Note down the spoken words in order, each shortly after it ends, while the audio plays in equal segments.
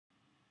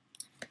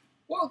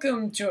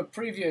Welcome to a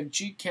preview of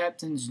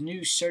gCaptain's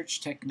new search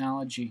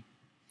technology.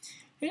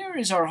 Here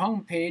is our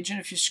home page,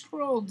 and if you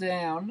scroll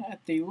down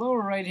at the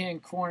lower right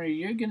hand corner,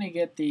 you're going to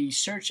get the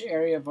search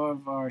area of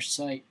our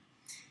site.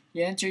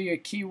 You enter your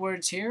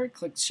keywords here,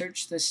 click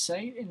search this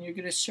site, and you're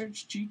going to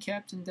search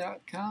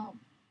gCaptain.com.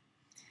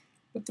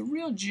 But the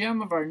real gem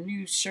of our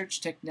new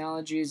search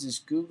technology is this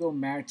Google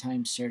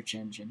Maritime search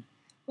engine.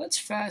 Let's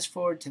fast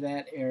forward to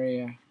that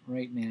area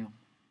right now.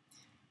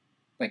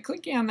 By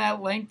clicking on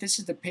that link, this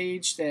is the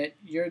page that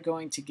you're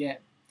going to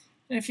get.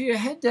 And if you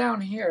head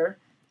down here,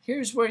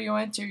 here's where you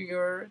enter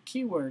your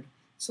keyword.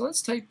 So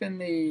let's type in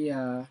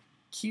the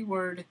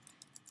keyword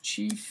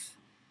chief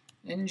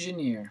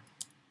engineer.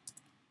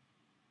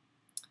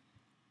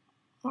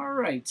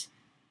 Alright,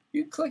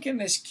 you click in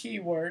this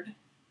keyword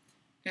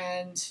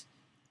and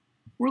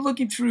we're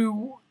looking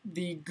through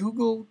the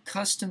Google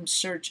custom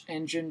search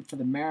engine for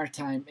the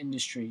maritime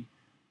industry.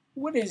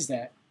 What is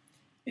that?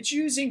 It's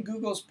using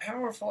Google's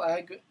powerful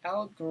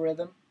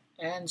algorithm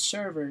and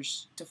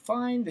servers to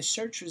find the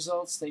search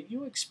results that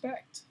you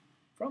expect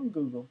from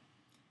Google.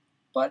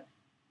 But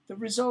the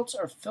results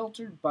are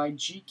filtered by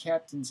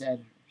gCaptain's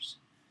editors.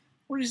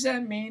 What does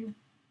that mean?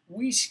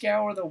 We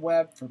scour the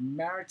web for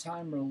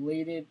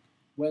maritime-related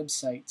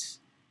websites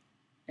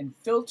and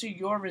filter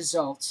your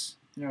results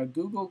in our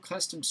Google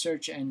custom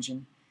search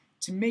engine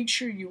to make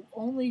sure you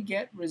only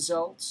get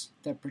results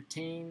that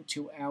pertain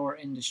to our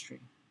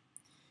industry.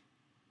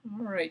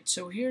 Alright,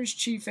 so here's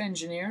Chief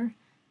Engineer.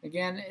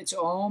 Again, it's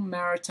all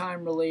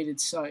maritime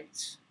related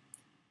sites.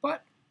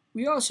 But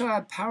we also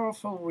have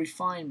powerful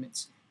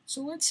refinements.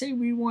 So let's say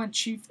we want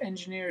Chief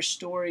Engineer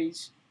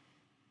stories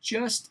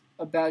just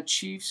about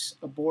chiefs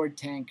aboard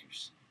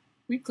tankers.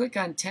 We click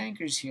on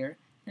tankers here,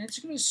 and it's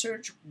going to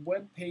search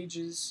web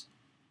pages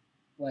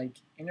like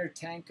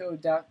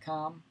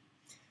intertanko.com,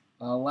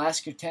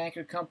 Alaska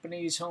Tanker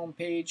Company's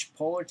homepage,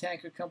 Polar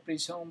Tanker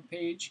Company's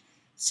homepage,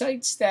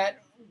 sites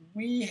that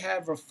we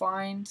have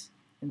refined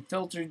and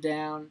filtered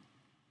down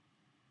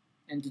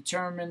and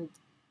determined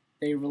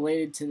they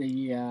related to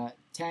the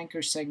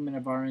tanker segment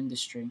of our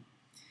industry.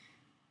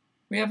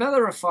 We have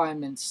other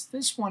refinements.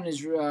 This one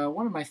is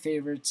one of my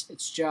favorites.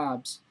 It's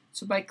jobs.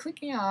 So by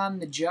clicking on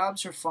the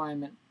jobs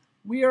refinement,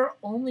 we are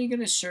only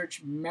going to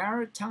search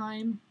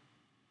maritime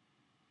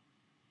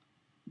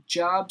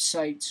job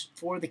sites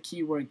for the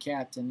keyword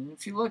captain. And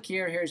if you look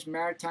here, here's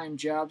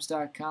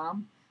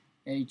maritimejobs.com.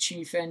 A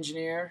chief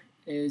engineer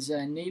is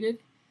needed.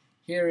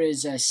 Here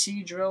is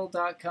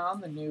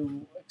seadrill.com, the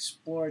new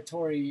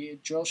exploratory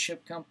drill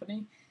ship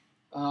company.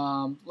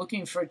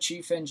 Looking for a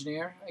chief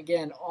engineer.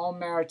 Again, all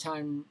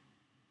maritime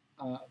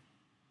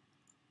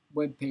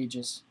web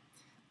pages.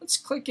 Let's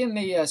click in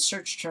the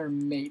search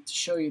term mate to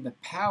show you the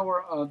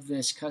power of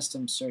this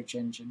custom search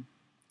engine.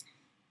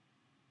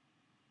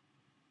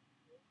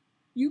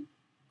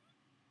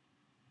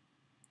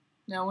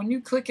 Now when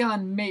you click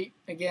on mate,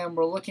 again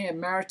we're looking at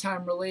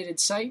maritime related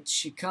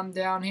sites. You come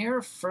down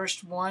here,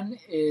 first one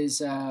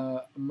is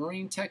a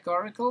marine tech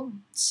article,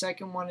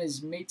 second one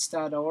is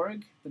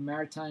mates.org, the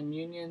Maritime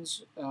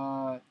Union's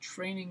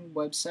training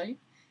website,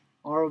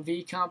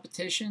 ROV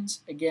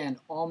competitions, again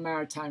all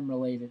maritime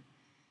related.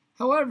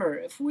 However,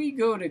 if we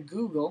go to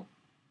Google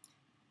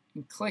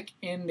and click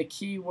in the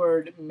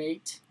keyword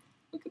mate,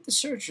 look at the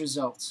search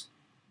results.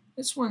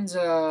 This one's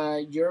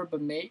Yoruba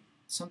mate,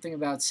 something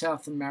about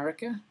South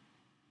America.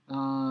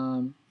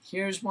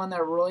 Here's one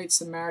that relates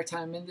to the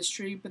maritime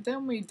industry, but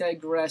then we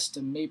digress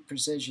to mate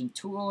precision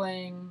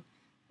tooling,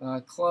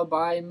 club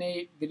eye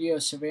mate, video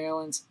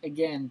surveillance.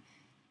 Again,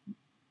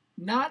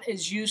 not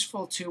as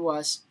useful to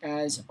us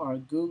as our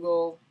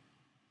Google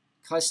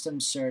custom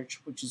search,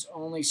 which is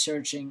only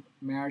searching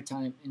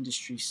maritime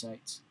industry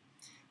sites.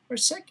 Our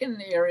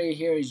second area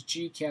here is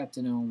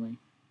gCaptain only.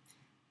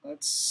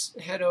 Let's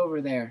head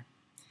over there.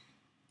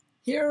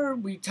 Here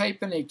we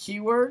type in a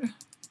keyword.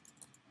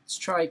 Let's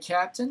try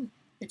captain.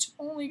 It's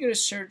only going to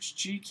search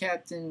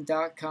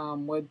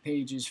gCaptain.com web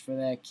pages for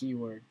that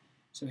keyword.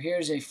 So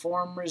here's a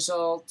forum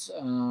result.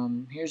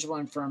 Here's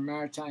one for a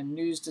Maritime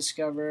News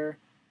Discover,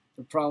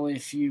 for probably a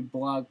few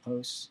blog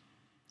posts.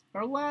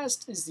 Our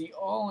last is the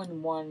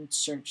all-in-one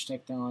search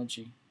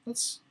technology.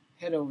 Let's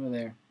head over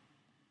there.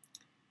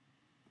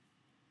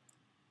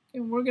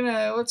 And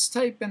let's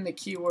type in the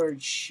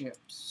keyword ship.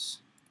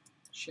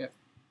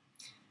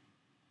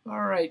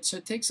 Alright, so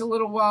it takes a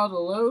little while to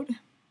load.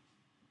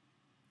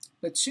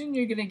 But soon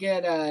you're going to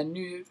get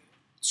new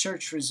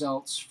search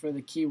results for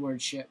the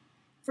keyword ship.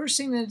 First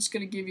thing that it's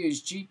going to give you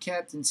is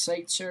gCaptain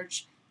site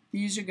search.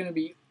 These are going to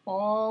be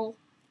all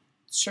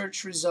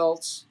search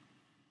results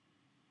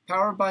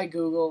powered by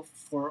Google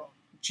for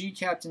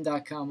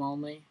gCaptain.com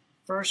only.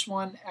 First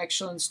one,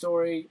 excellent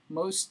story,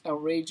 most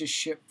outrageous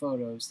ship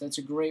photos. That's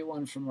a great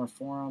one from our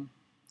forum.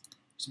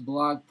 It's a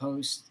blog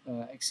post,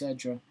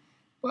 etc.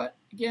 But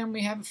again,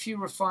 we have a few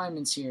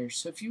refinements here.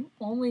 So if you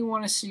only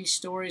want to see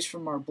stories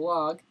from our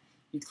blog,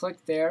 you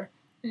click there,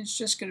 and it's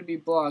just going to be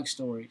blog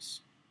stories.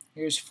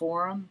 Here's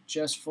forum,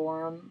 just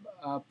forum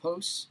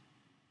posts,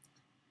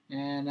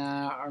 and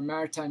our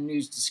Maritime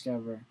News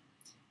Discover.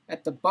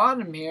 At the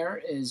bottom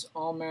here is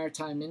all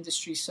maritime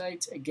industry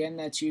sites. Again,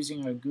 that's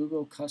using our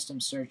Google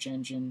custom search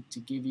engine to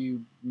give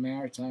you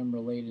maritime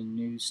related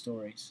news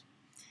stories.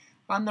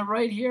 On the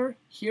right here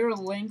are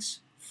links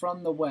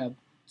from the web.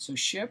 So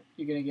ship,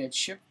 you're going to get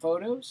ship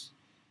photos.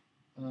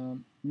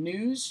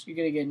 News, you're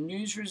going to get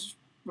news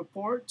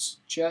reports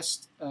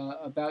just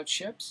about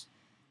ships.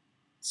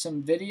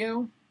 Some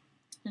video,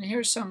 and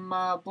here's some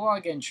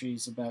blog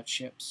entries about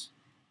ships.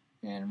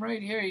 And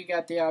right here you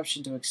got the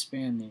option to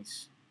expand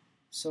these.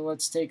 So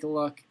let's take a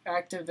look.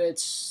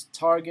 Activate's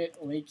Target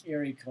Lake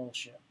Erie coal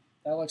ship.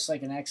 That looks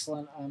like an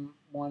excellent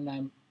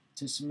one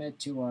to submit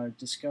to our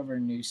Discover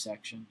News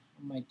section.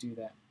 I might do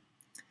that.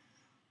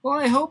 Well,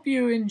 I hope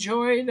you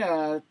enjoyed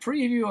a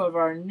preview of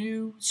our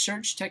new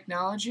search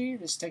technology.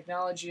 This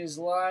technology is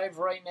live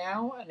right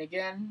now. And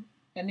again,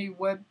 any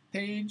web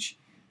page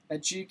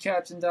at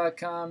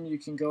gCaptain.com, you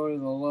can go to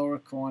the lower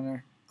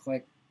corner,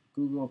 click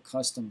Google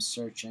Custom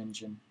Search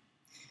Engine.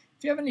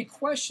 If you have any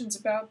questions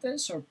about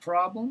this or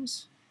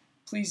problems,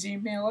 please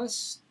email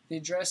us. The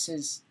address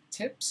is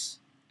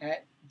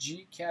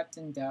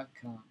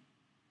tips@gCaptain.com.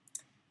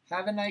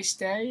 Have a nice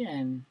day,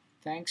 and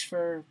thanks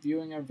for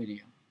viewing our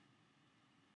video.